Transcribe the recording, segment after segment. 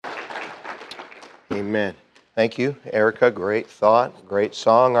Amen. Thank you, Erica. Great thought, great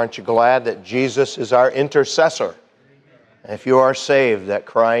song. Aren't you glad that Jesus is our intercessor? And if you are saved, that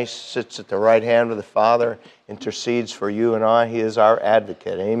Christ sits at the right hand of the Father, intercedes for you and I. He is our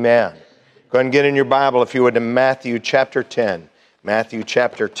advocate. Amen. Go ahead and get in your Bible, if you would, to Matthew chapter 10. Matthew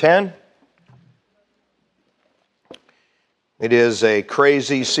chapter 10. It is a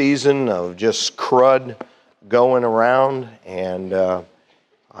crazy season of just crud going around, and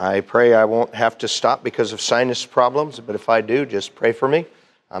I pray I won't have to stop because of sinus problems, but if I do, just pray for me.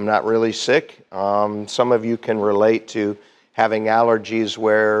 I'm not really sick. Some of you can relate to having allergies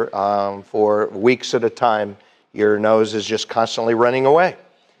where for weeks at a time, your nose is just constantly running away.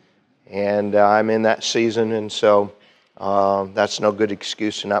 And I'm in that season, and so that's no good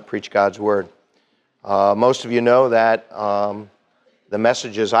excuse to not preach God's Word. Most of you know that the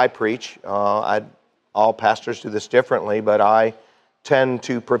messages I preach, all pastors do this differently, but I tend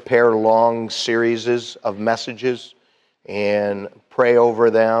to prepare long series of messages and pray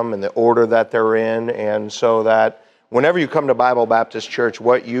over them in the order that they're in, and so that whenever you come to Bible Baptist Church,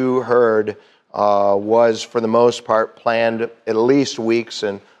 what you heard was, for the most part, planned at least weeks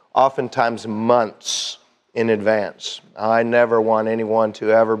and oftentimes months in advance. I never want anyone to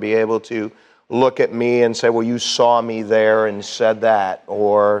ever be able to look at me and say, well, you saw me there and said that,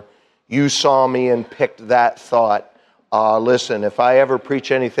 or you saw me and picked that thought. Listen, if I ever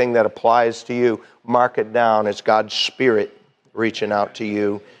preach anything that applies to you, mark it down. It's God's Spirit reaching out to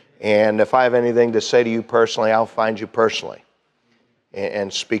you. And if I have anything to say to you personally, I'll find you personally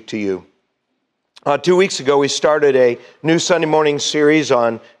and speak to you. 2 weeks ago, we started a new Sunday morning series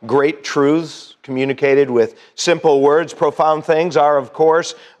on great truths communicated with simple words. Profound things are, of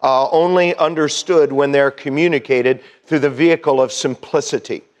course, only understood when they're communicated through the vehicle of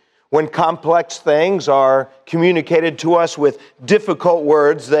simplicity. When complex things are communicated to us with difficult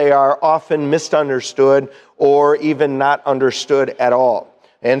words, they are often misunderstood or even not understood at all.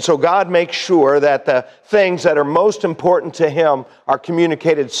 And so God makes sure that the things that are most important to Him are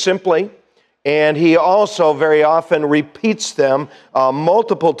communicated simply, and He also very often repeats them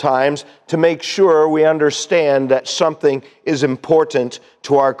multiple times to make sure we understand that something is important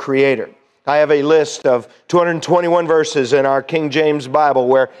to our Creator. I have a list of 221 verses in our King James Bible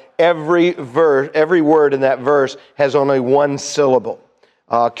where every word in that verse has only one syllable.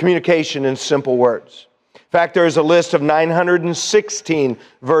 Communication in simple words. In fact, there is a list of 916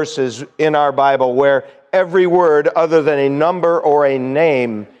 verses in our Bible where every word other than a number or a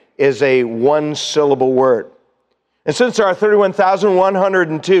name is a one-syllable word. And since there are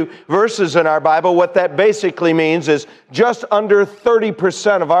 31,102 verses in our Bible, what that basically means is just under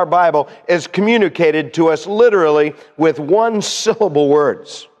 30% of our Bible is communicated to us literally with one-syllable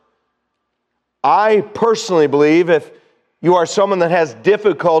words. I personally believe if you are someone that has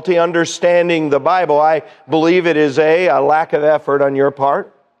difficulty understanding the Bible, I believe it is A, lack of effort on your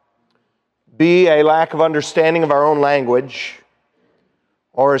part, B, a lack of understanding of our own language,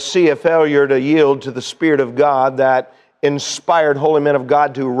 or C, a failure to yield to the Spirit of God that inspired holy men of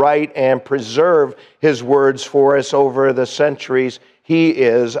God to write and preserve His words for us over the centuries. He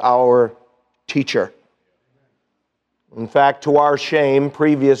is our teacher. In fact, to our shame,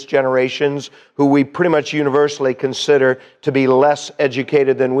 previous generations, who we pretty much universally consider to be less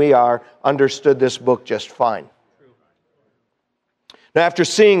educated than we are, understood this book just fine. Now, after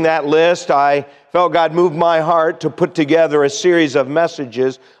seeing that list, I felt God moved my heart to put together a series of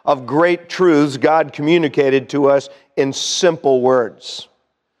messages of great truths God communicated to us in simple words.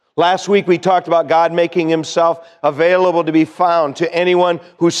 Last week, we talked about God making Himself available to be found to anyone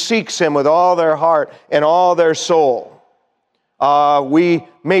who seeks Him with all their heart and all their soul. We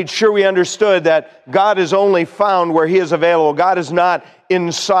made sure we understood that God is only found where He is available. God is not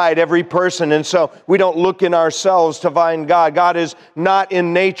inside every person, and so we don't look in ourselves to find God. God is not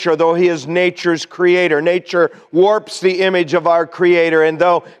in nature, though He is nature's creator. Nature warps the image of our Creator, and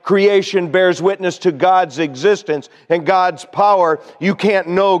though creation bears witness to God's existence and God's power, you can't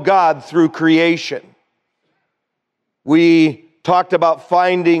know God through creation. We talked about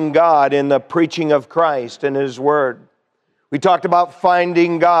finding God in the preaching of Christ and His Word. We talked about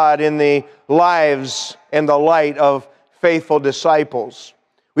finding God in the lives and the light of faithful disciples.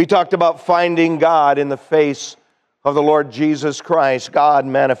 We talked about finding God in the face of the Lord Jesus Christ, God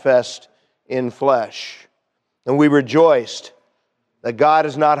manifest in flesh. And we rejoiced that God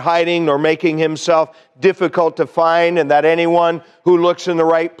is not hiding nor making Himself difficult to find, and that anyone who looks in the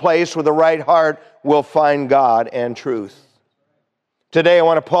right place with the right heart will find God and truth. Today I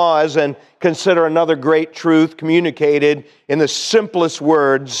want to pause and consider another great truth communicated in the simplest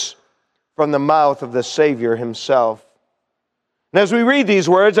words from the mouth of the Savior Himself. And as we read these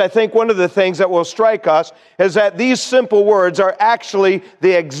words, I think one of the things that will strike us is that these simple words are actually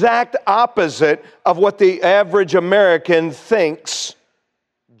the exact opposite of what the average American thinks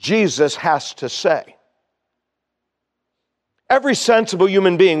Jesus has to say. Every sensible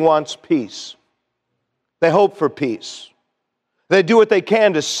human being wants peace. They hope for peace. They do what they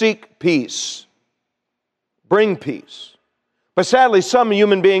can to seek peace, bring peace. But sadly, some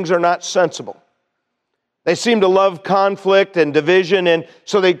human beings are not sensible. They seem to love conflict and division, and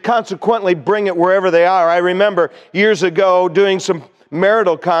so they consequently bring it wherever they are. I remember years ago doing some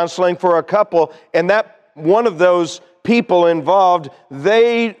marital counseling for a couple, and that one of those people involved,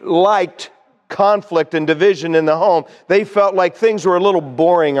 they liked conflict and division in the home. They felt like things were a little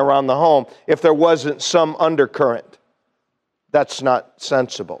boring around the home if there wasn't some undercurrent. That's not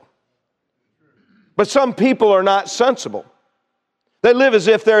sensible. But some people are not sensible. They live as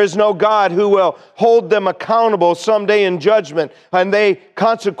if there is no God who will hold them accountable someday in judgment, and they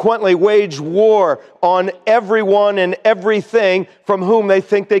consequently wage war on everyone and everything from whom they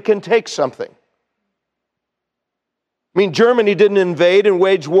think they can take something. I mean, Germany didn't invade and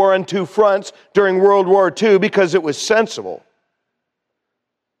wage war on two fronts during World War II because it was sensible.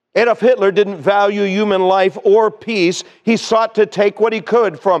 Adolf Hitler didn't value human life or peace. He sought to take what he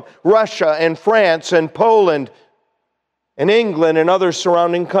could from Russia and France and Poland and England and other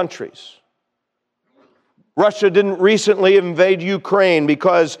surrounding countries. Russia didn't recently invade Ukraine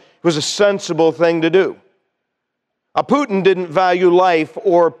because it was a sensible thing to do. Putin didn't value life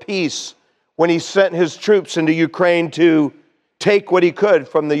or peace when he sent his troops into Ukraine to take what he could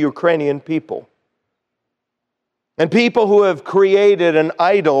from the Ukrainian people. And people who have created an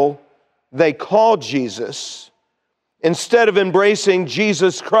idol they call Jesus, instead of embracing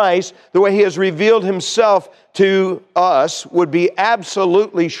Jesus Christ the way he has revealed himself to us, would be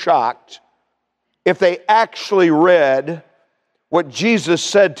absolutely shocked if they actually read what Jesus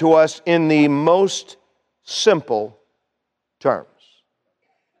said to us in the most simple terms.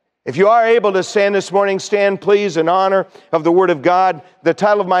 If you are able to stand this morning, stand please in honor of the Word of God. The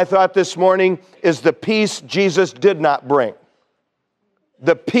title of my thought this morning is The Peace Jesus Did Not Bring.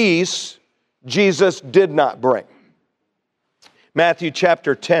 The peace Jesus did not bring. Matthew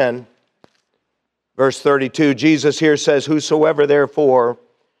chapter 10, verse 32, Jesus here says, "Whosoever therefore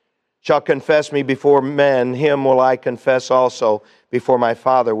shall confess me before men, him will I confess also before my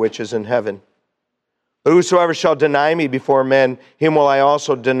Father which is in heaven. But whosoever shall deny me before men, him will I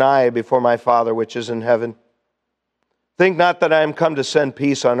also deny before my Father which is in heaven. Think not that I am come to send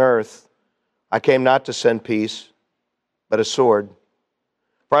peace on earth. I came not to send peace, but a sword.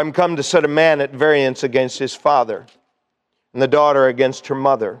 For I am come to set a man at variance against his father, and the daughter against her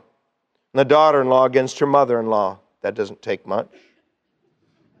mother, and the daughter-in-law against her mother-in-law." That doesn't take much.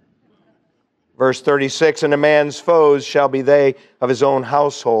 Verse 36, "And a man's foes shall be they of his own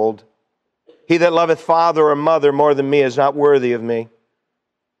household. He that loveth father or mother more than me is not worthy of me.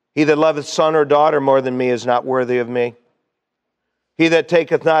 He that loveth son or daughter more than me is not worthy of me. He that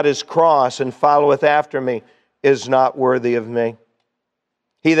taketh not his cross and followeth after me is not worthy of me.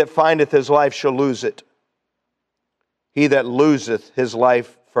 He that findeth his life shall lose it. He that loseth his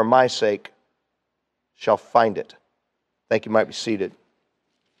life for my sake shall find it." Thank you. You might be seated.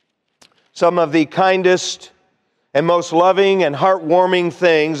 Some of the kindest and most loving and heartwarming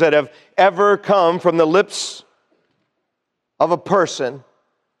things that have ever come from the lips of a person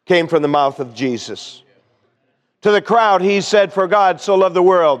came from the mouth of Jesus. To the crowd he said, "For God so loved the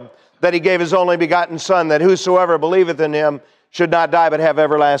world that he gave his only begotten Son, that whosoever believeth in him should not die but have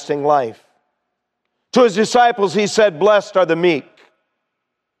everlasting life." To his disciples he said, "Blessed are the meek,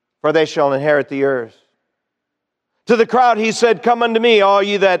 for they shall inherit the earth." To the crowd he said, "Come unto me, all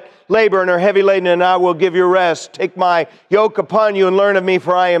ye that labor and are heavy laden, and I will give you rest. Take my yoke upon you and learn of me,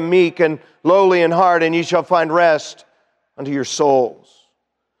 for I am meek and lowly in heart, and ye shall find rest unto your souls."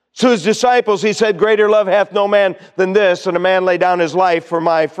 To his disciples he said, "Greater love hath no man than this, and a man lay down his life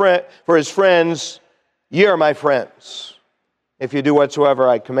for his friends. Ye are my friends, if you do whatsoever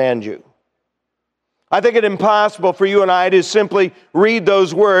I command you." I think it impossible for you and I to simply read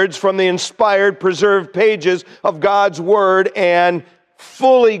those words from the inspired, preserved pages of God's Word and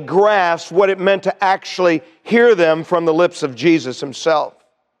fully grasp what it meant to actually hear them from the lips of Jesus himself.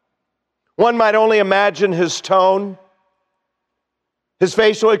 One might only imagine his tone, his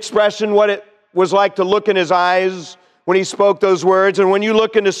facial expression, what it was like to look in his eyes when he spoke those words. And when you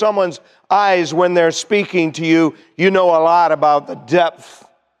look into someone's eyes when they're speaking to you, you know a lot about the depth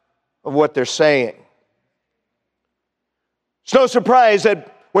of what they're saying. It's no surprise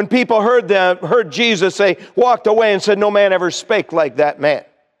that when people heard Jesus, they walked away and said, "No man ever spake like that man."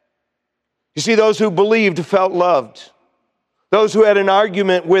 You see, those who believed felt loved. Those who had an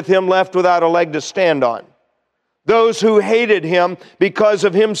argument with him left without a leg to stand on. Those who hated him because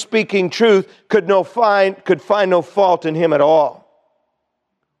of him speaking truth could find no fault in him at all.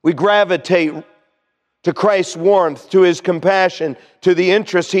 We gravitate to Christ's warmth, to his compassion, to the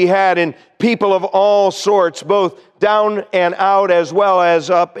interest he had in people of all sorts, both down and out as well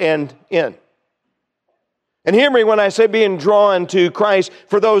as up and in. And hear me when I say being drawn to Christ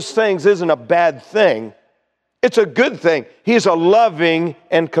for those things isn't a bad thing. It's a good thing. He's a loving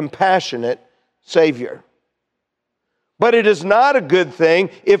and compassionate Savior. But it is not a good thing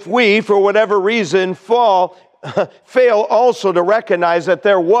if we, for whatever reason, fail also to recognize that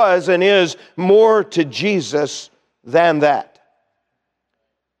there was and is more to Jesus than that.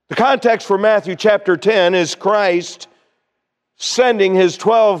 The context for Matthew chapter 10 is Christ sending his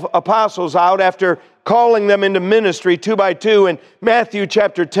 12 apostles out after calling them into ministry two by two. And Matthew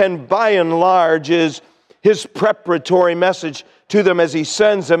chapter 10, by and large, is his preparatory message to them as he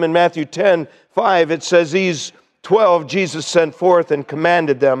sends them. In Matthew 10:5, it says, "These 12 Jesus sent forth and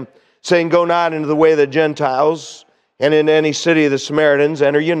commanded them, saying, Go not into the way of the Gentiles, and in any city of the Samaritans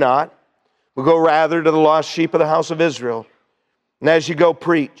enter you not, but go rather to the lost sheep of the house of Israel. And as you go,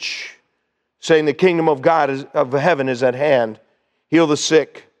 preach, saying, The kingdom of God of heaven is at hand. Heal the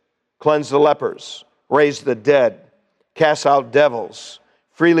sick, cleanse the lepers, raise the dead, cast out devils.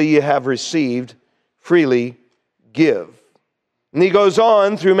 Freely you have received, freely give." And he goes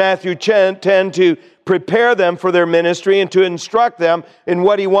on through Matthew 10 to prepare them for their ministry and to instruct them in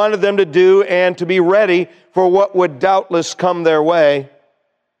what he wanted them to do and to be ready for what would doubtless come their way.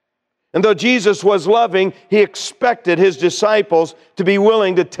 And though Jesus was loving, he expected his disciples to be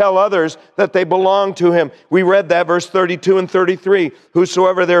willing to tell others that they belonged to him. We read that, verse 32 and 33.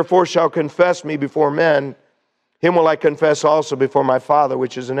 "Whosoever therefore shall confess me before men, him will I confess also before my Father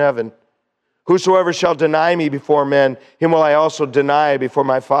which is in heaven. Whosoever shall deny me before men, him will I also deny before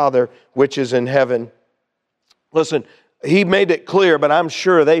my Father which is in heaven." Listen, he made it clear, but I'm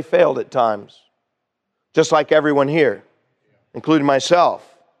sure they failed at times. Just like everyone here, including myself.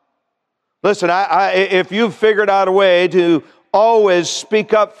 Listen, if you've figured out a way to always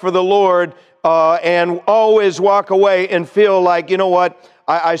speak up for the Lord and always walk away and feel like, you know what,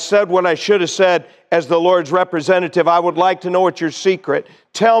 I said what I should have said as the Lord's representative. I would like to know what your secret.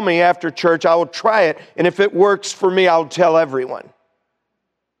 Tell me after church. I will try it. And if it works for me, I'll tell everyone.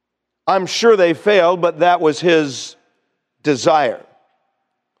 I'm sure they failed, but that was his desire.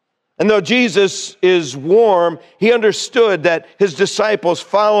 And though Jesus is warm, he understood that his disciples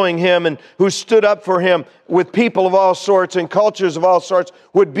following him and who stood up for him with people of all sorts and cultures of all sorts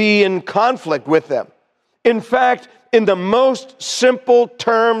would be in conflict with them. In fact, in the most simple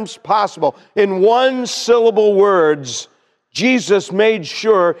terms possible, in one-syllable words, Jesus made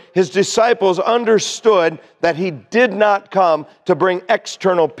sure his disciples understood that he did not come to bring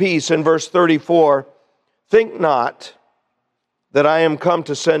external peace. In verse 34, "Think not that I am come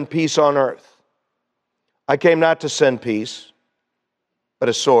to send peace on earth. I came not to send peace, but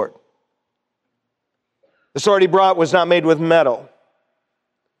a sword." The sword he brought was not made with metal,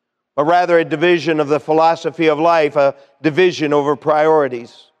 but rather a division of the philosophy of life, a division over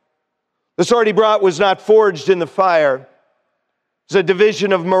priorities. The sword he brought was not forged in the fire. It's a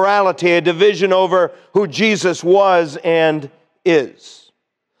division of morality, a division over who Jesus was and is.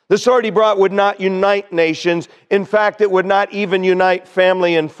 The sword he brought would not unite nations. In fact, it would not even unite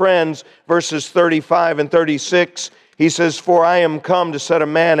family and friends. Verses 35 and 36, he says, "For I am come to set a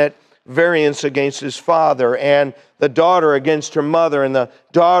man at variance against his father, and the daughter against her mother, and the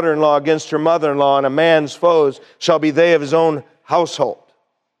daughter-in-law against her mother-in-law, and a man's foes shall be they of his own household."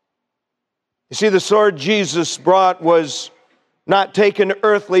 You see, the sword Jesus brought was not taken to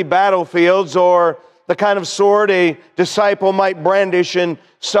earthly battlefields or the kind of sword a disciple might brandish in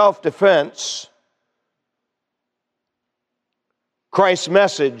self-defense. Christ's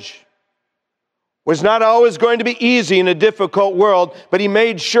message was not always going to be easy in a difficult world, but he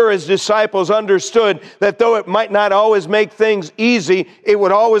made sure his disciples understood that though it might not always make things easy, it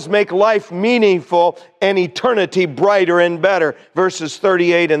would always make life meaningful and eternity brighter and better. Verses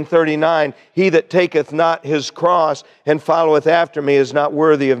 38 and 39, "He that taketh not his cross and followeth after me is not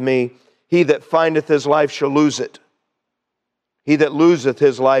worthy of me. He that findeth his life shall lose it. He that loseth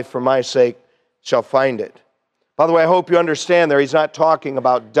his life for my sake shall find it." By the way, I hope you understand there, he's not talking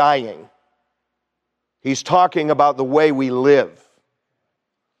about dying. He's talking about the way we live.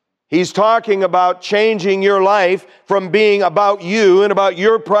 He's talking about changing your life from being about you and about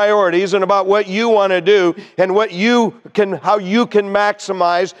your priorities and about what you want to do and how you can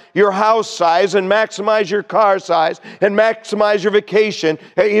maximize your house size and maximize your car size and maximize your vacation.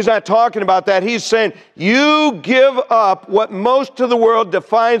 He's not talking about that. He's saying you give up what most of the world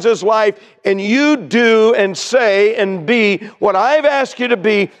defines as life and you do and say and be what I've asked you to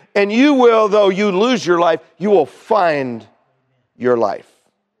be, and you will, though you lose your life, you will find your life.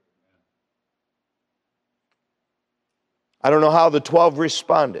 I don't know how the 12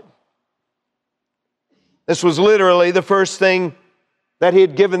 responded. This was literally the first thing that he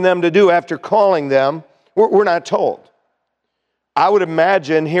had given them to do after calling them. We're not told. I would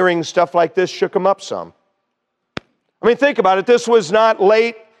imagine hearing stuff like this shook them up some. I mean, think about it. This was not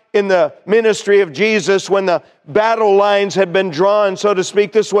late in the ministry of Jesus when the battle lines had been drawn, so to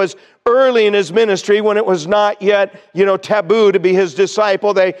speak. This was early in his ministry when it was not yet, taboo to be his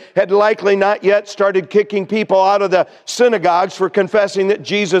disciple. They had likely not yet started kicking people out of the synagogues for confessing that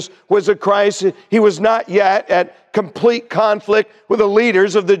Jesus was the Christ. He was not yet at complete conflict with the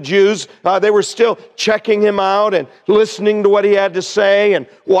leaders of the Jews. They were still checking him out and listening to what he had to say and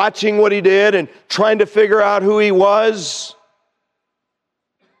watching what he did and trying to figure out who he was.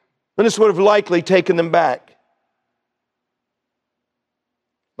 And this would have likely taken them back.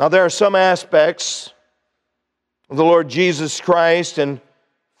 Now, there are some aspects of the Lord Jesus Christ and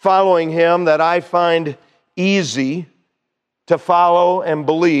following him that I find easy to follow and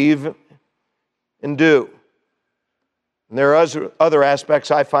believe and do. And there are other aspects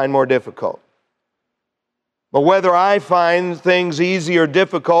I find more difficult. But whether I find things easy or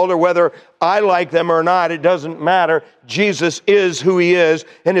difficult, or whether I like them or not, it doesn't matter. Jesus is who he is,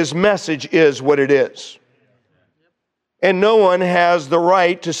 and his message is what it is. And no one has the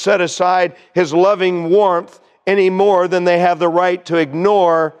right to set aside his loving warmth any more than they have the right to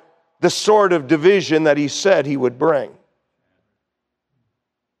ignore the sort of division that he said he would bring.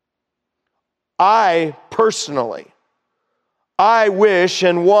 I wish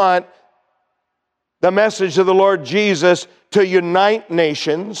and want the message of the Lord Jesus to unite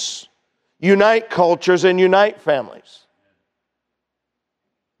nations, unite cultures, and unite families.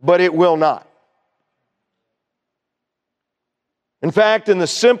 But it will not. In fact, in the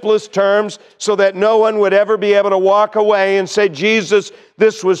simplest terms, so that no one would ever be able to walk away and say, Jesus,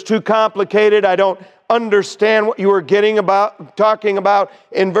 this was too complicated. I don't understand what you were talking about.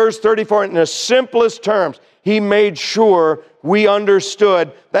 In verse 34, in the simplest terms, he made sure we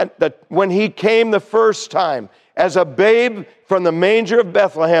understood that when he came the first time as a babe from the manger of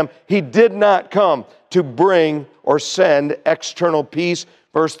Bethlehem, he did not come to bring or send external peace.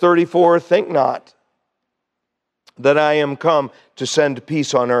 Verse 34, think not that I am come to send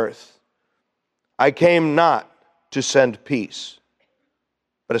peace on earth. I came not to send peace,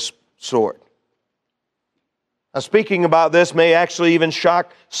 but a sword. Now, speaking about this may actually even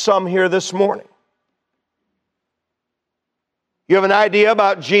shock some here this morning. You have an idea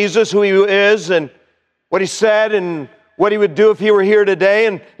about Jesus, who he is, and what he said, and what he would do if he were here today.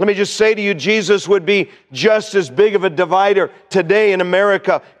 And let me just say to you, Jesus would be just as big of a divider today in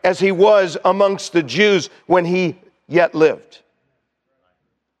America as he was amongst the Jews when he yet lived.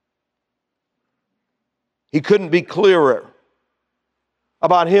 He couldn't be clearer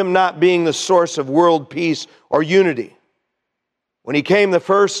about him not being the source of world peace or unity. When he came the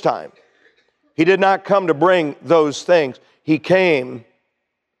first time, he did not come to bring those things. He came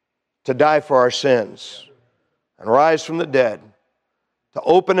to die for our sins and rise from the dead, to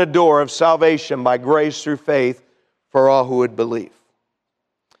open a door of salvation by grace through faith for all who would believe.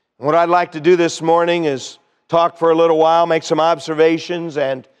 And what I'd like to do this morning is talk for a little while, make some observations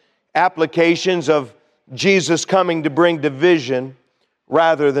and applications of Jesus coming to bring division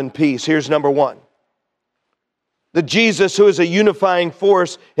rather than peace. Here's number one. The Jesus who is a unifying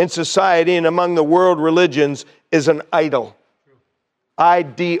force in society and among the world religions is an idol.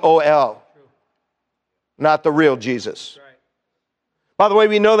 I-D-O-L. Not the real Jesus. By the way,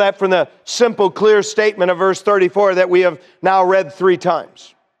 we know that from the simple, clear statement of verse 34 that we have now read 3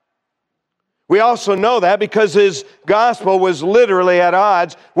 times. We also know that because his gospel was literally at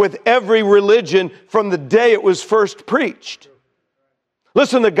odds with every religion from the day it was first preached.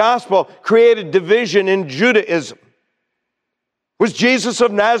 Listen, the gospel created division in Judaism. Was Jesus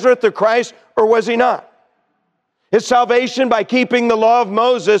of Nazareth the Christ, or was he not? Is salvation by keeping the law of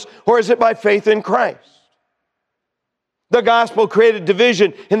Moses, or is it by faith in Christ? The gospel created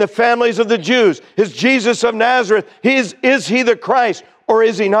division in the families of the Jews. Is Jesus of Nazareth, is he the Christ, or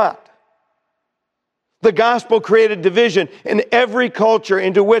is he not? The gospel created division in every culture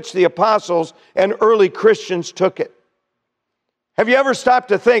into which the apostles and early Christians took it. Have you ever stopped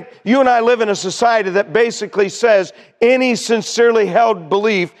to think, you and I live in a society that basically says any sincerely held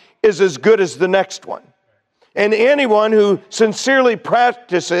belief is as good as the next one. And anyone who sincerely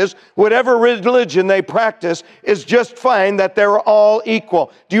practices whatever religion they practice is just fine, that they're all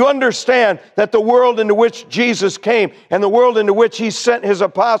equal. Do you understand that the world into which Jesus came and the world into which He sent His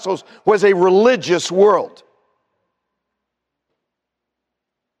apostles was a religious world?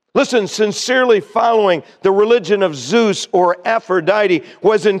 Listen, sincerely following the religion of Zeus or Aphrodite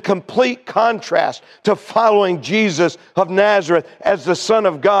was in complete contrast to following Jesus of Nazareth as the Son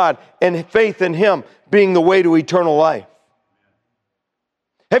of God and faith in Him being the way to eternal life.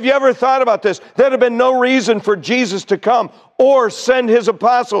 Have you ever thought about this? There'd have been no reason for Jesus to come or send His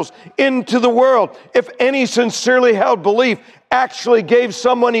apostles into the world if any sincerely held belief actually gave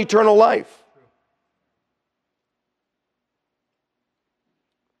someone eternal life.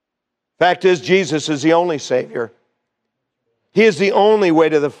 Fact is, Jesus is the only Savior. He is the only way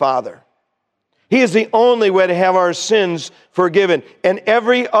to the Father. He is the only way to have our sins forgiven. And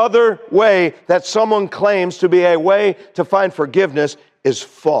every other way that someone claims to be a way to find forgiveness is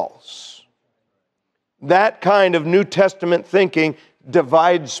false. That kind of New Testament thinking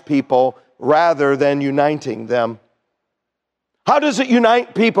divides people rather than uniting them. How does it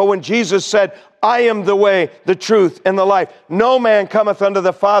unite people when Jesus said, I am the way, the truth, and the life. No man cometh unto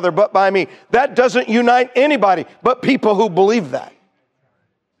the Father but by me. That doesn't unite anybody but people who believe that.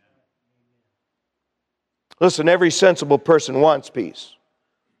 Listen, every sensible person wants peace.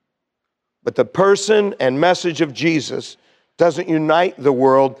 But the person and message of Jesus doesn't unite the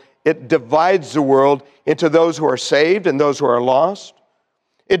world. It divides the world into those who are saved and those who are lost.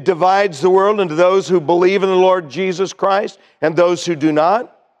 It divides the world into those who believe in the Lord Jesus Christ and those who do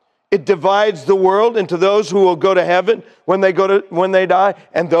not. It divides the world into those who will go to heaven when they die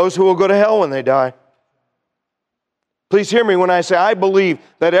and those who will go to hell when they die. Please hear me when I say I believe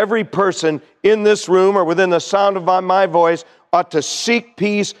that every person in this room or within the sound of my voice ought to seek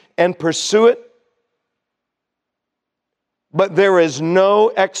peace and pursue it. But there is no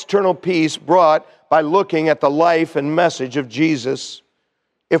external peace brought by looking at the life and message of Jesus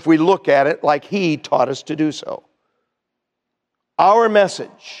if we look at it like He taught us to do so. Our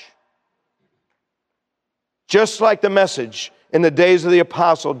message, just like the message in the days of the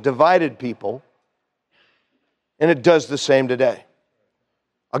apostle, divided people, and it does the same today.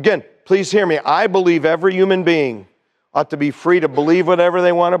 Again, please hear me. I believe every human being ought to be free to believe whatever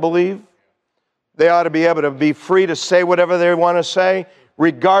they want to believe. They ought to be able to be free to say whatever they want to say,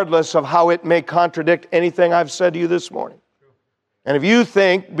 regardless of how it may contradict anything I've said to you this morning. And if you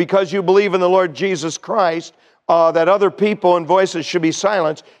think, because you believe in the Lord Jesus Christ, that other people and voices should be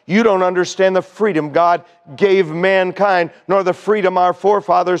silenced, you don't understand the freedom God gave mankind, nor the freedom our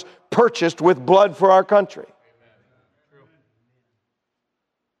forefathers purchased with blood for our country.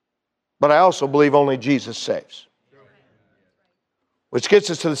 But I also believe only Jesus saves. Which gets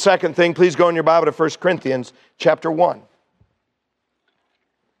us to the second thing. Please go in your Bible to 1 Corinthians chapter 1.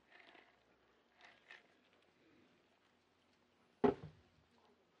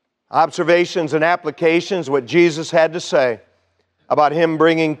 Observations and applications, what Jesus had to say about Him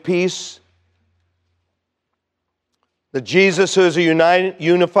bringing peace. The Jesus who is a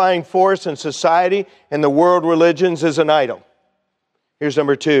unifying force in society and the world religions is an idol. Here's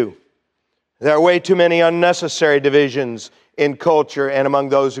number 2. There are way too many unnecessary divisions in culture and among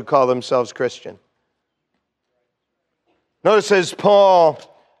those who call themselves Christian. Notice as Paul,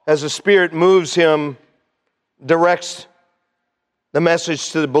 as the Spirit moves him, directs the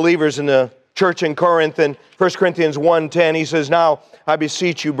message to the believers in the church in Corinth in 1 Corinthians 1:10, he says, Now I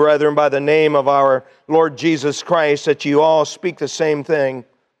beseech you, brethren, by the name of our Lord Jesus Christ, that you all speak the same thing,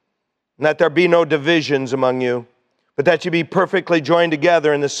 and that there be no divisions among you, but that you be perfectly joined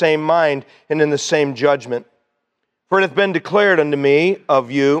together in the same mind and in the same judgment. For it hath been declared unto me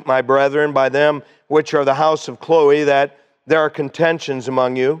of you, my brethren, by them which are the house of Chloe, that there are contentions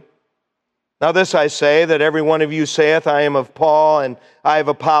among you. Now this I say, that every one of you saith, I am of Paul, and I have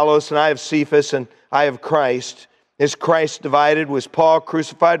Apollos, and I have Cephas, and I have Christ. Is Christ divided? Was Paul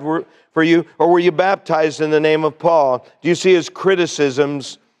crucified for you? Or were you baptized in the name of Paul? Do you see his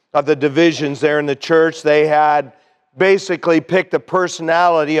criticisms of the divisions there in the church? They had basically picked the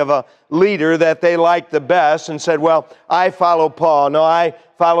personality of a leader that they liked the best and said, well, I follow Paul. No, I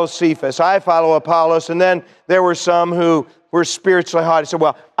follow Cephas. I follow Apollos. And then there were some who were spiritually haughty. Said,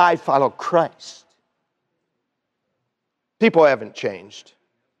 well, I follow Christ. People haven't changed.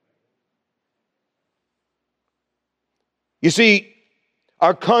 You see,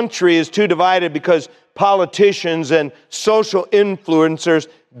 our country is too divided because politicians and social influencers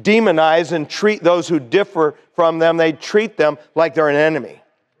demonize and treat those who differ from them. They treat them like they're an enemy.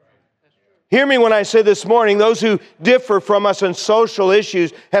 Hear me when I say this morning, those who differ from us on social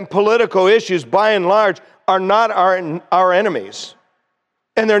issues and political issues, by and large, are not our enemies.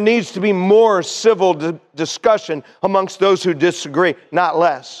 And there needs to be more civil discussion amongst those who disagree, not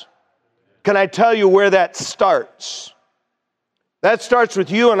less. Can I tell you where that starts? That starts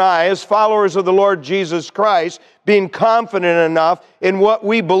with you and I, as followers of the Lord Jesus Christ, being confident enough in what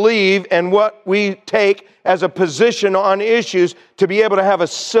we believe and what we take as a position on issues to be able to have a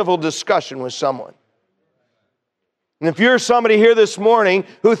civil discussion with someone. And if you're somebody here this morning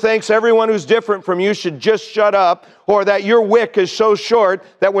who thinks everyone who's different from you should just shut up, or that your wick is so short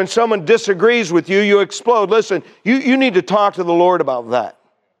that when someone disagrees with you, you explode, listen, you need to talk to the Lord about that.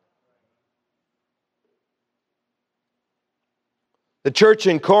 The church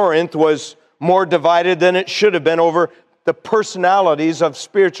in Corinth was more divided than it should have been over the personalities of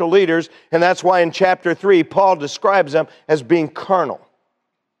spiritual leaders, and that's why in chapter 3, Paul describes them as being carnal.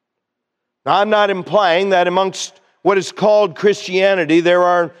 Now, I'm not implying that amongst what is called Christianity, there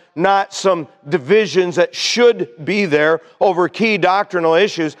are not some divisions that should be there over key doctrinal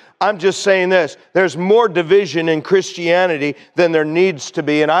issues. I'm just saying this, there's more division in Christianity than there needs to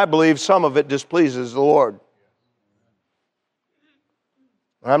be, and I believe some of it displeases the Lord.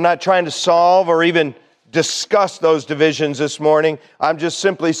 I'm not trying to solve or even discuss those divisions this morning. I'm just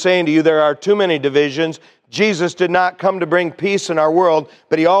simply saying to you there are too many divisions. Jesus did not come to bring peace in our world,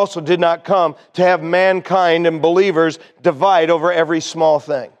 but He also did not come to have mankind and believers divide over every small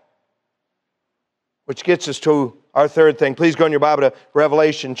thing. Which gets us to our third thing. Please go in your Bible to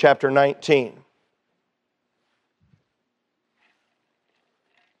Revelation chapter 19.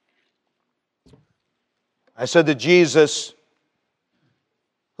 I said that Jesus,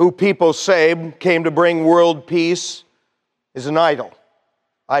 who people say came to bring world peace, is an idol.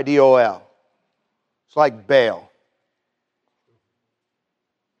 I-D-O-L. It's like Baal.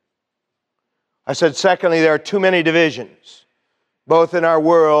 I said, secondly, there are too many divisions, both in our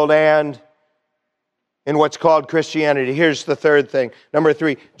world and in what's called Christianity. Here's the third thing. Number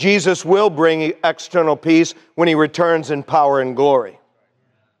 3, Jesus will bring external peace when He returns in power and glory.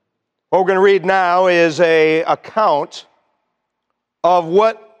 What we're going to read now is an account of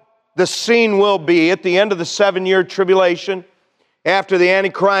what the scene will be at the end of the 7-year tribulation, after the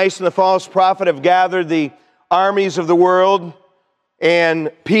Antichrist and the false prophet have gathered the armies of the world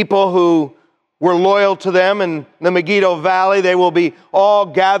and people who were loyal to them in the Megiddo Valley. They will be all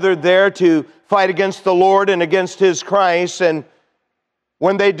gathered there to fight against the Lord and against His Christ. And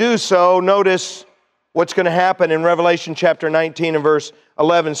when they do so, notice what's going to happen in Revelation chapter 19 and verse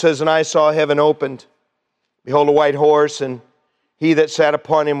 11 says, "And I saw heaven opened. Behold, a white horse, and He that sat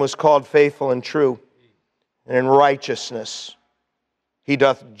upon him was called Faithful and True. And in righteousness He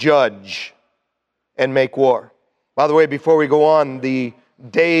doth judge and make war." By the way, before we go on, the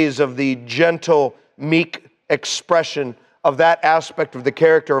days of the gentle, meek expression of that aspect of the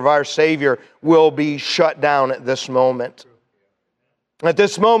character of our Savior will be shut down at this moment. At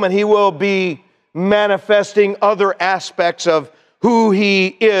this moment, He will be manifesting other aspects of who He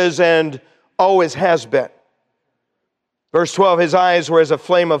is and always has been. Verse 12, His eyes were as a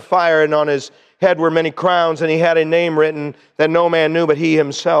flame of fire, and on His head were many crowns, and He had a name written that no man knew but He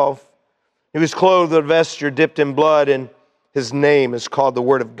Himself. He was clothed with a vesture dipped in blood, and His name is called the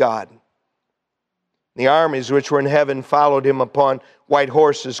Word of God. The armies which were in heaven followed Him upon white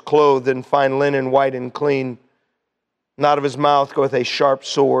horses, clothed in fine linen, white and clean. And out of His mouth goeth a sharp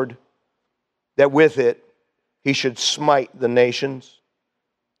sword, that with it He should smite the nations.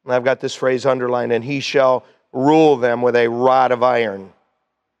 And I've got this phrase underlined, and He shall rule them with a rod of iron.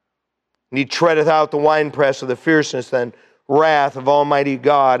 And He treadeth out the winepress of the fierceness and wrath of Almighty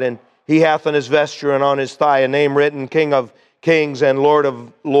God. And He hath on His vesture and on His thigh a name written, King of Kings and Lord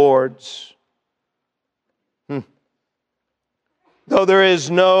of Lords. Though there is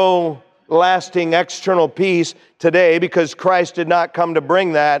no lasting external peace today, because Christ did not come to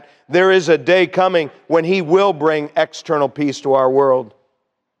bring that, there is a day coming when He will bring external peace to our world.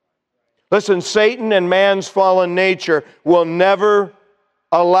 Listen, Satan and man's fallen nature will never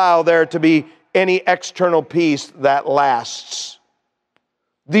allow there to be any external peace that lasts.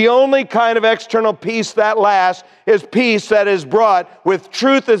 The only kind of external peace that lasts is peace that is brought with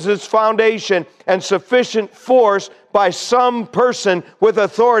truth as its foundation and sufficient force by some person with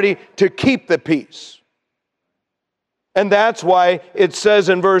authority to keep the peace. And that's why it says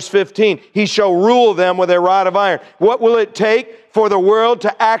in verse 15, He shall rule them with a rod of iron. What will it take for the world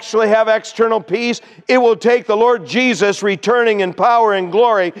to actually have external peace? It will take the Lord Jesus returning in power and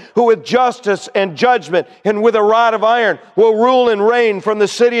glory, who with justice and judgment and with a rod of iron will rule and reign from the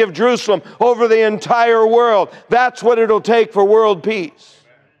city of Jerusalem over the entire world. That's what it'll take for world peace.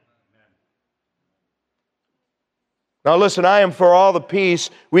 Now listen, I am for all the peace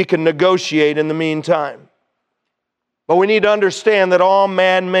we can negotiate in the meantime. But we need to understand that all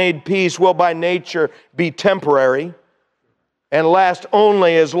man-made peace will by nature be temporary and last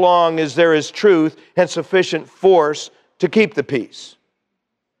only as long as there is truth and sufficient force to keep the peace.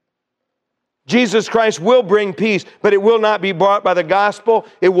 Jesus Christ will bring peace, but it will not be brought by the gospel.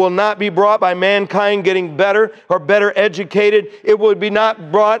 It will not be brought by mankind getting better or better educated. It will be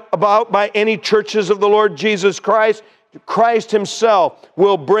not brought about by any churches of the Lord Jesus Christ. Christ Himself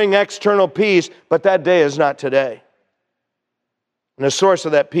will bring external peace, but that day is not today. And the source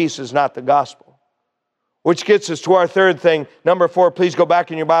of that peace is not the gospel. Which gets us to our third thing. Number 4, please go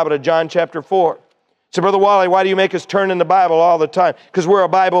back in your Bible to John chapter 4. So, Brother Wally, why do you make us turn in the Bible all the time? Because we're a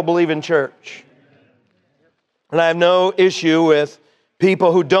Bible-believing church. And I have no issue with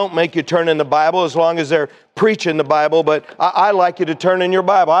people who don't make you turn in the Bible as long as they're preaching the Bible, but I like you to turn in your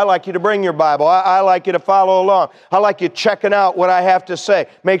Bible. I like you to bring your Bible. I like you to follow along. I like you checking out what I have to say.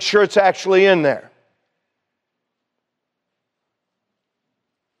 Make sure it's actually in there.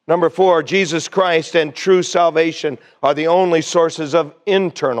 Number 4, Jesus Christ and true salvation are the only sources of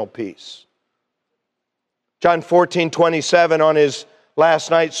internal peace. John 14:27, on His last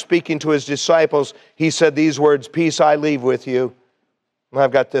night speaking to His disciples, He said these words, "Peace I leave with you." And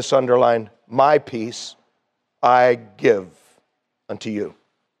I've got this underlined, "My peace I give unto you.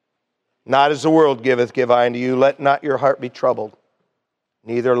 Not as the world giveth, give I unto you. Let not your heart be troubled,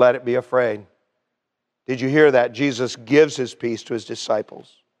 neither let it be afraid." Did you hear that? Jesus gives His peace to His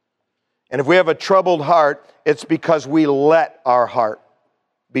disciples. And if we have a troubled heart, it's because we let our heart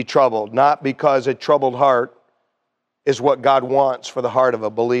be troubled, not because a troubled heart is what God wants for the heart of a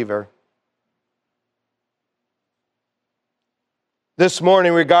believer. This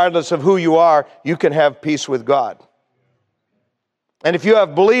morning, regardless of who you are, you can have peace with God. And if you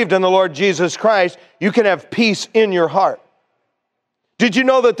have believed in the Lord Jesus Christ, you can have peace in your heart. Did you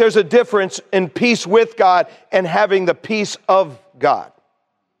know that there's a difference in peace with God and having the peace of God?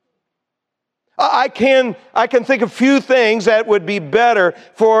 I can think of few things that would be better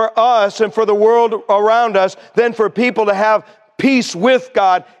for us and for the world around us than for people to have peace with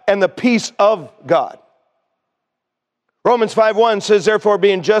God and the peace of God. Romans 5:1 says, "Therefore,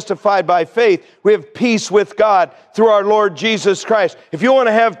 being justified by faith, we have peace with God through our Lord Jesus Christ." If you want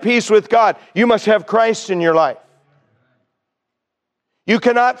to have peace with God, you must have Christ in your life. You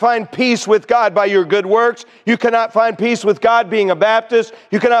cannot find peace with God by your good works. You cannot find peace with God being a Baptist.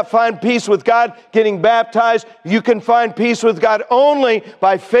 You cannot find peace with God getting baptized. You can find peace with God only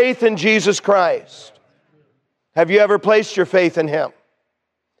by faith in Jesus Christ. Have you ever placed your faith in Him?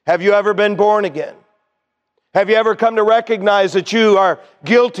 Have you ever been born again? Have you ever come to recognize that you are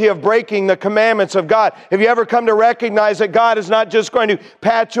guilty of breaking the commandments of God? Have you ever come to recognize that God is not just going to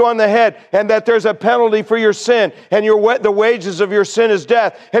pat you on the head and that there's a penalty for your sin and the wages of your sin is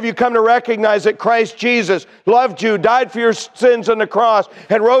death? Have you come to recognize that Christ Jesus loved you, died for your sins on the cross,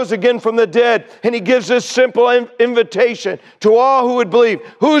 and rose again from the dead? And He gives this simple invitation to all who would believe,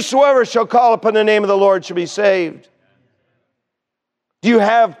 "Whosoever shall call upon the name of the Lord shall be saved." Do you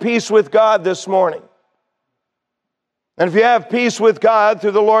have peace with God this morning? And if you have peace with God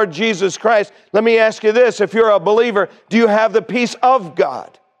through the Lord Jesus Christ, let me ask you this. If you're a believer, do you have the peace of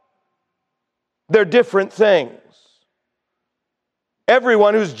God? They're different things.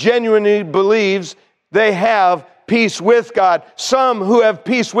 Everyone who genuinely believes they have peace with God. Some who have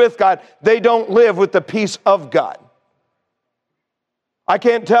peace with God, they don't live with the peace of God. I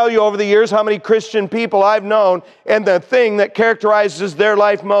can't tell you over the years how many Christian people I've known, and the thing that characterizes their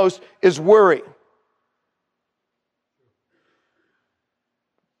life most is worry.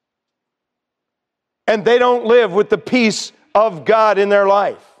 And they don't live with the peace of God in their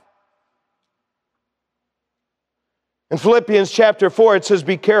life. In Philippians chapter 4, it says,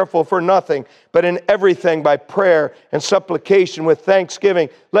 "Be careful for nothing, but in everything by prayer and supplication with thanksgiving,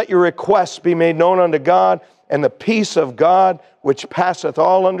 let your requests be made known unto God, and the peace of God, which passeth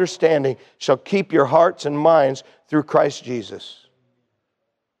all understanding, shall keep your hearts and minds through Christ Jesus."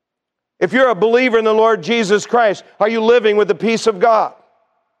 If you're a believer in the Lord Jesus Christ, are you living with the peace of God?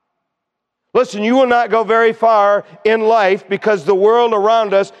 Listen, you will not go very far in life because the world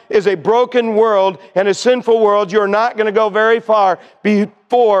around us is a broken world and a sinful world. You're not going to go very far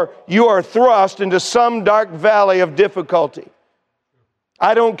before you are thrust into some dark valley of difficulty.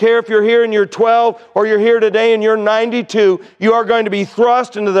 I don't care if you're here and you're 12 or you're here today and you're 92, you are going to be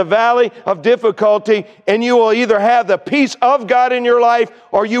thrust into the valley of difficulty, and you will either have the peace of God in your life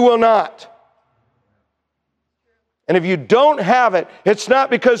or you will not. And if you don't have it, it's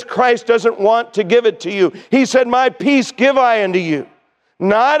not because Christ doesn't want to give it to you. He said, my peace give I unto you.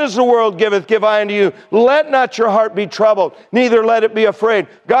 Not as the world giveth, give I unto you. Let not your heart be troubled, neither let it be afraid.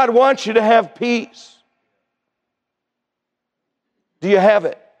 God wants you to have peace. Do you have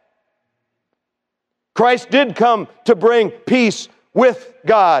it? Christ did come to bring peace with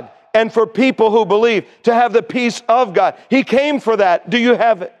God and for people who believe to have the peace of God. He came for that. Do you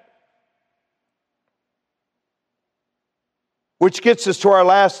have it? Which gets us to our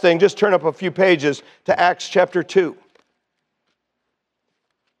last thing. Just turn up a few pages to Acts chapter 2.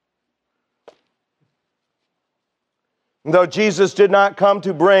 Though Jesus did not come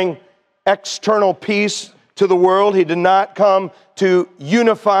to bring external peace to the world, He did not come to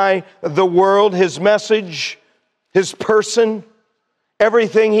unify the world. His message, His person,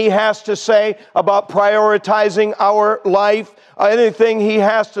 everything He has to say about prioritizing our life, anything He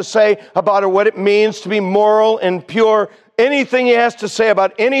has to say about what it means to be moral and pure, anything He has to say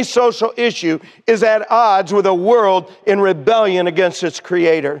about any social issue is at odds with a world in rebellion against its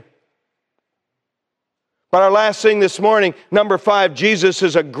Creator. But our last thing this morning, number 5, Jesus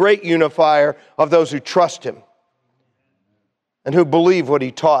is a great unifier of those who trust Him and who believe what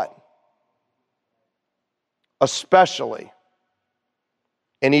He taught, especially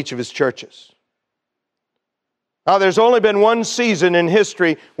in each of His churches. Now, there's only been one season in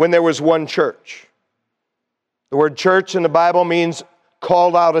history when there was one church. The word church in the Bible means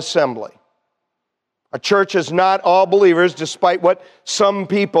called out assembly. A church is not all believers, despite what some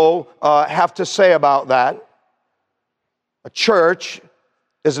people have to say about that. A church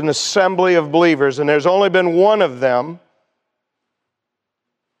is an assembly of believers, and there's only been one of them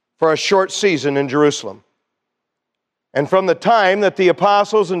for a short season in Jerusalem. And from the time that the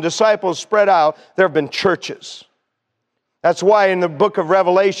apostles and disciples spread out, there have been churches. That's why in the book of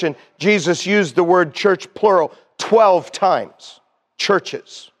Revelation, Jesus used the word church plural 12 times.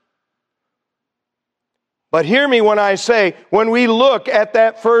 Churches. But hear me when I say, when we look at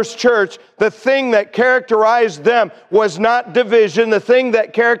that first church, the thing that characterized them was not division. The thing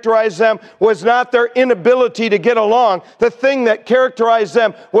that characterized them was not their inability to get along. The thing that characterized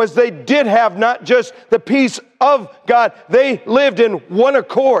them was they did have not just the peace of God, they lived in one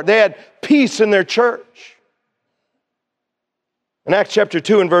accord. They had peace in their church. In Acts chapter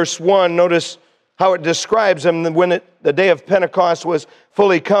 2 and verse 1, notice how it describes them. When the day of Pentecost was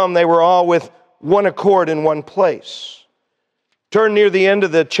fully come, they were all with one accord in one place. Turn near the end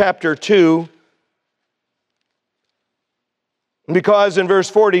of the chapter 2. Because in verse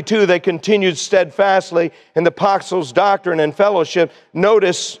 42, they continued steadfastly in the apostles' doctrine and fellowship.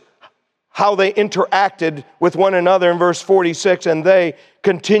 Notice how they interacted with one another in verse 46. And they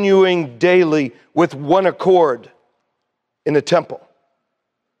continuing daily with one accord in the temple.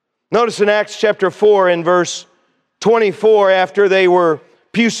 Notice in Acts chapter 4 in verse 24, after they were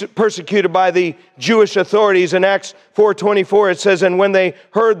persecuted by the Jewish authorities, in Acts 4:24 it says, and when they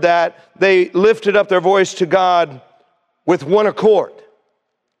heard that, they lifted up their voice to God with one accord.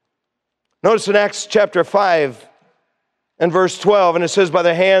 Notice in Acts chapter 5 and verse 12, and it says, by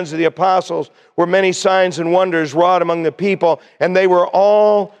the hands of the apostles were many signs and wonders wrought among the people, and they were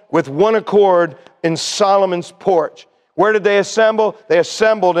all with one accord in Solomon's porch. Where did they assemble? They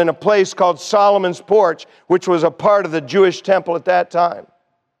assembled in a place called Solomon's Porch, which was a part of the Jewish temple at that time.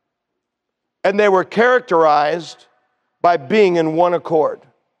 And they were characterized by being in one accord.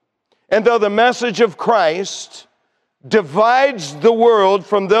 And though the message of Christ divides the world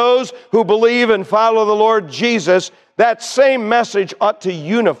from those who believe and follow the Lord Jesus, that same message ought to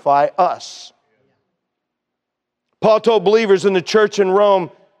unify us. Paul told believers in the church in Rome,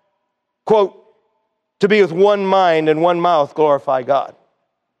 quote, to be with one mind and one mouth glorify God.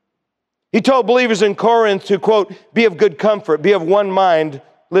 He told believers in Corinth to, quote, be of good comfort, be of one mind,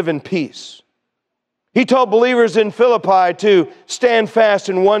 live in peace. He told believers in Philippi to stand fast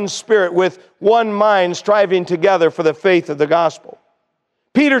in one spirit with one mind, striving together for the faith of the gospel.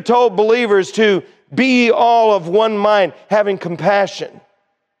 Peter told believers to be all of one mind, having compassion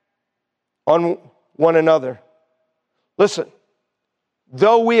on one another. Listen,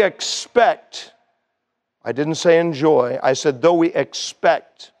 though we expect, I didn't say enjoy, I said though we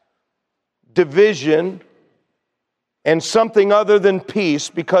expect division and something other than peace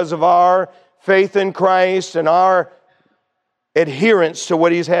because of our faith in Christ and our adherence to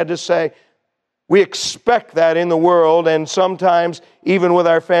what He's had to say. We expect that in the world, and sometimes even with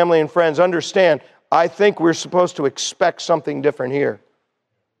our family and friends. Understand, I think we're supposed to expect something different here.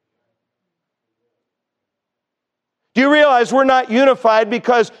 Do you realize we're not unified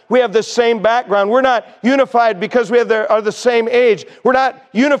because we have the same background? We're not unified because we are the same age. We're not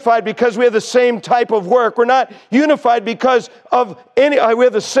unified because we have the same type of work. We're not unified because we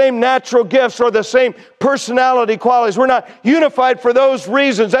have the same natural gifts or the same personality qualities. We're not unified for those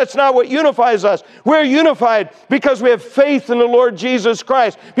reasons. That's not what unifies us. We're unified because we have faith in the Lord Jesus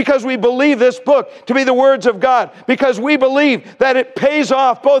Christ, because we believe this book to be the words of God, because we believe that it pays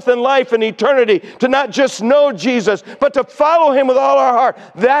off both in life and eternity to not just know Jesus, but to follow Him with all our heart.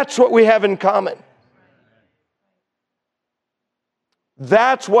 That's what we have in common.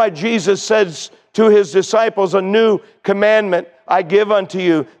 That's why Jesus says to His disciples, "A new commandment I give unto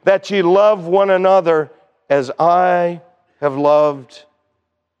you, that ye love one another as I have loved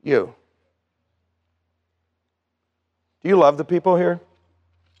you." Do you love the people here?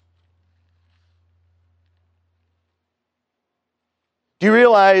 Do you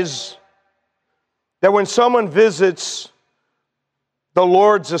realize that when someone visits the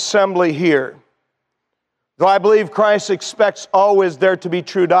Lord's assembly here, though I believe Christ expects always there to be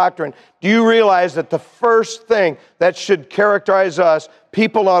true doctrine, do you realize that the first thing that should characterize us,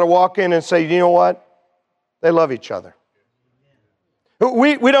 people ought to walk in and say, you know what? They love each other.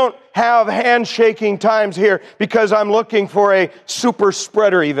 We don't have handshaking times here because I'm looking for a super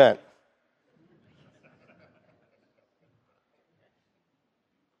spreader event.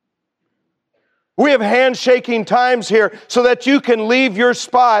 We have handshaking times here so that you can leave your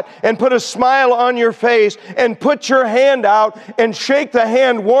spot and put a smile on your face and put your hand out and shake the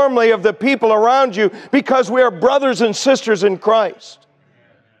hand warmly of the people around you, because we are brothers and sisters in Christ.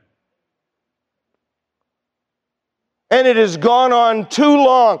 And it has gone on too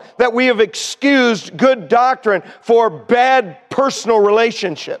long that we have excused good doctrine for bad personal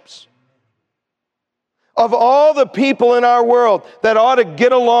relationships. Of all the people in our world that ought to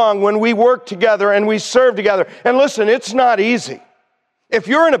get along when we work together and we serve together, and listen, it's not easy. If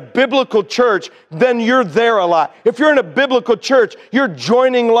you're in a biblical church, then you're there a lot. If you're in a biblical church, you're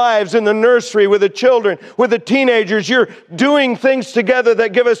joining lives in the nursery with the children, with the teenagers. You're doing things together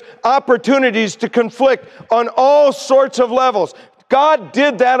that give us opportunities to conflict on all sorts of levels. God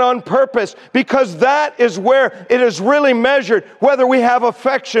did that on purpose, because that is where it is really measured, whether we have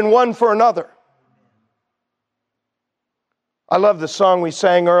affection one for another. I love the song we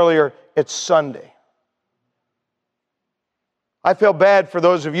sang earlier, "It's Sunday." I feel bad for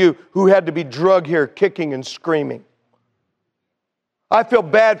those of you who had to be drugged here kicking and screaming. I feel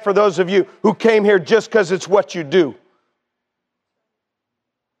bad for those of you who came here just because it's what you do.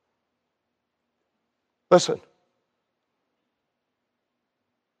 Listen.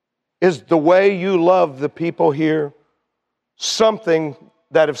 Is the way you love the people here something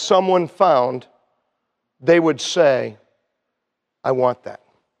that if someone found, they would say, I want that?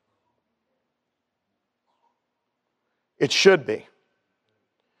 It should be.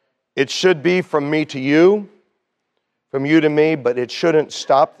 It should be from me to you, from you to me, but it shouldn't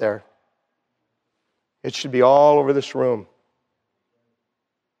stop there. It should be all over this room.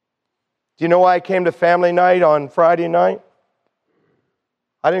 Do you know why I came to family night on Friday night?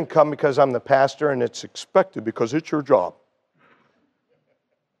 I didn't come because I'm the pastor and it's expected because it's your job.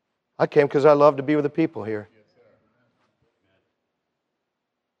 I came because I love to be with the people here.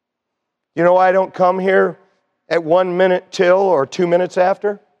 You know why I don't come here at 1 minute till or 2 minutes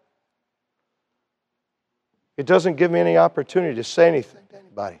after? It doesn't give me any opportunity to say anything to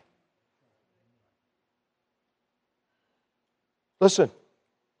anybody. Listen,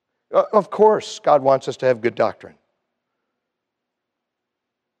 of course God wants us to have good doctrine.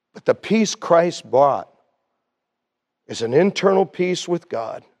 But the peace Christ brought is an internal peace with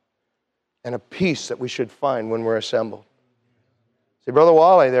God and a peace that we should find when we're assembled. See, Brother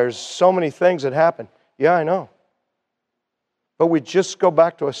Wally, there's so many things that happen. Yeah, I know. But we just go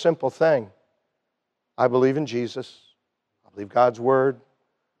back to a simple thing. I believe in Jesus. I believe God's Word.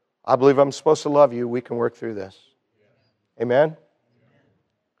 I believe I'm supposed to love you. We can work through this. Amen?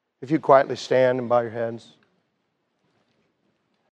 If you quietly stand and bow your heads.